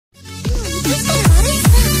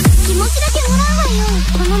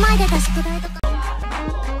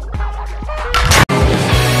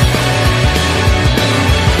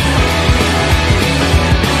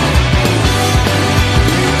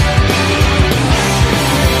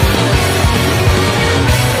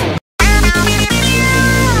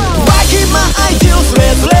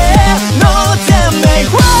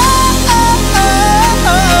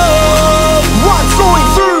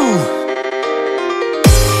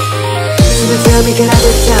見からで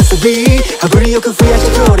きた遊び羽振りよく増やし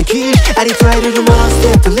た強力ありとあらゆるものス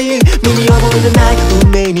テップリー身に覚えのない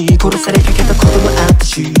運命に殺されかけたこともあった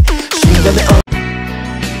し死んだ目を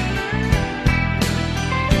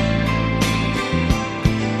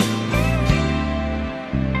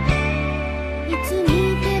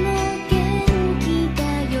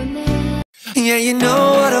Yeah, you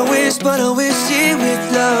know what I wish, but I wish it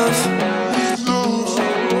with love.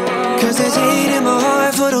 Cause there's hate in my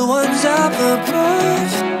heart for the ones up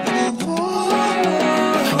above.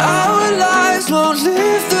 Our lives won't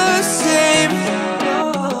live the same.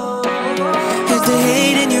 Is the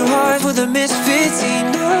hate in your heart for the misfits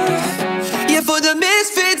enough? Yeah, for the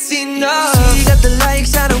misfits enough. You got the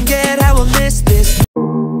likes, I don't get how I missed this.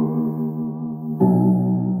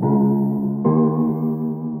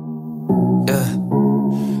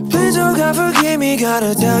 Please, oh God, forgive me.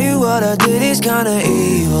 Gotta tell you what I did is kinda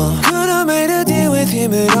evil. Could've made a deal with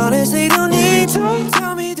him, but honestly don't need to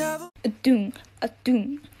tell me devil. A doom, a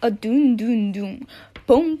doom, a doom, doom, doom.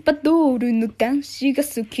 ポンパドールの男子が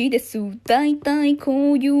好きです。だいたい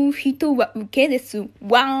こういう人はウケです。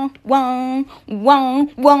ワンワンワン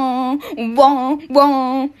ワンワン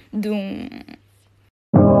ワンドゥン。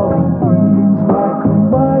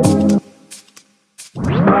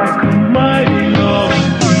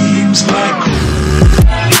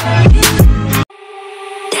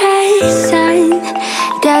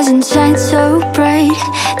Doesn't shine so bright.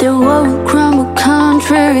 The world will crumble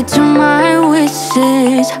contrary to my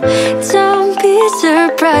wishes. Don't be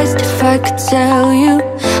surprised if I could tell you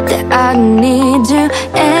that I need you.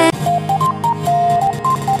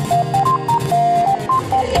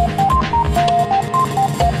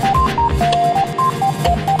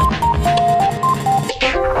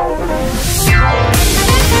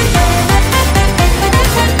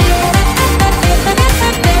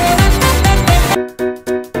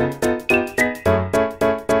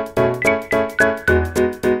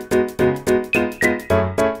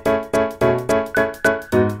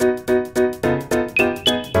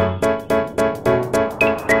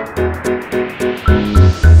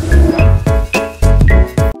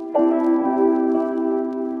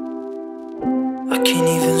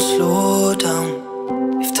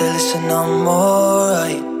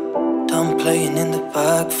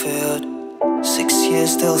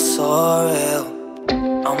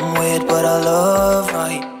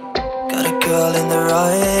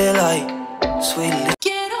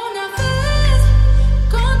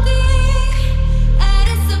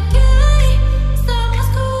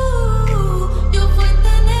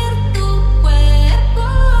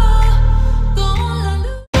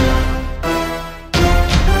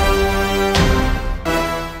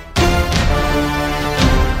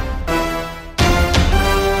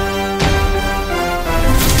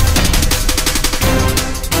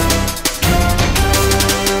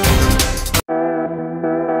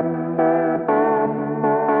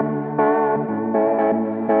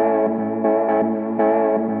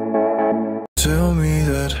 Tell me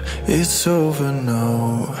that it's over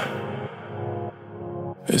now.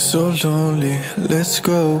 It's so lonely, let's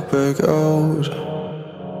go back out.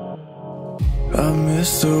 I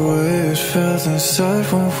miss the way it felt inside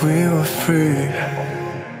when we were free.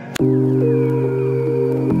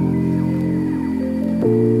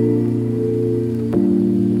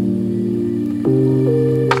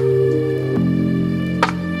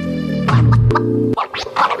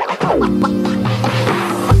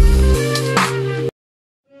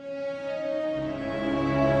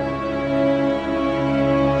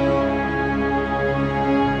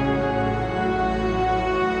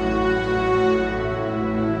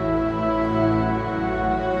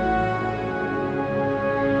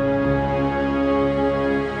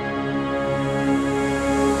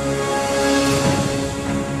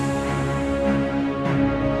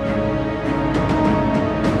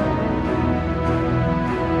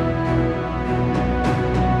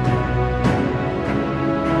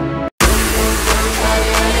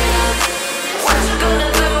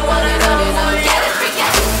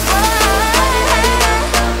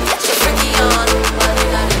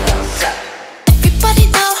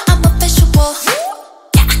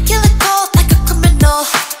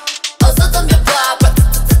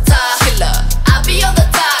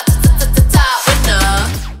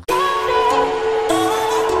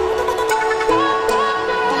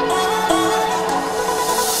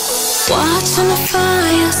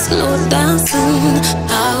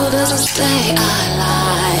 stay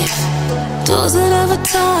alive. Does it ever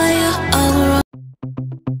tire?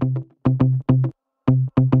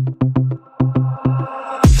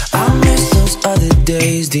 I miss those other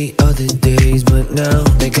days, the other days, but now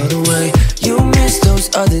they gone away. You miss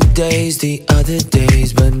those other days, the other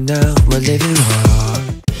days, but now we're living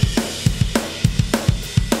hard.